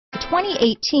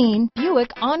2018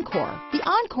 Buick Encore. The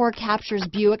Encore captures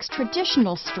Buick's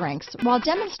traditional strengths while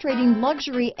demonstrating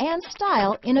luxury and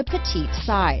style in a petite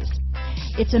size.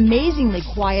 It's amazingly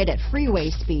quiet at freeway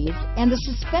speeds, and the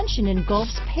suspension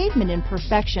engulfs pavement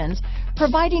imperfections,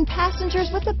 providing passengers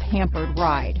with a pampered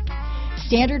ride.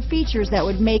 Standard features that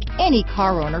would make any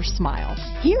car owner smile.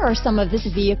 Here are some of this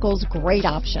vehicle's great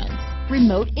options: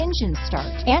 remote engine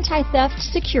start, anti-theft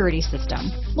security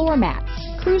system, floor mats,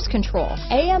 cruise control,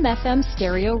 AM/FM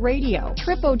stereo radio,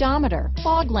 trip odometer,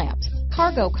 fog lamps,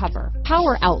 cargo cover,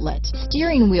 power outlet,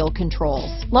 steering wheel controls,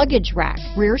 luggage rack,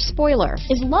 rear spoiler.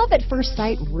 Is love at first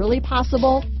sight really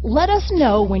possible? Let us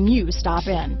know when you stop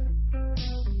in.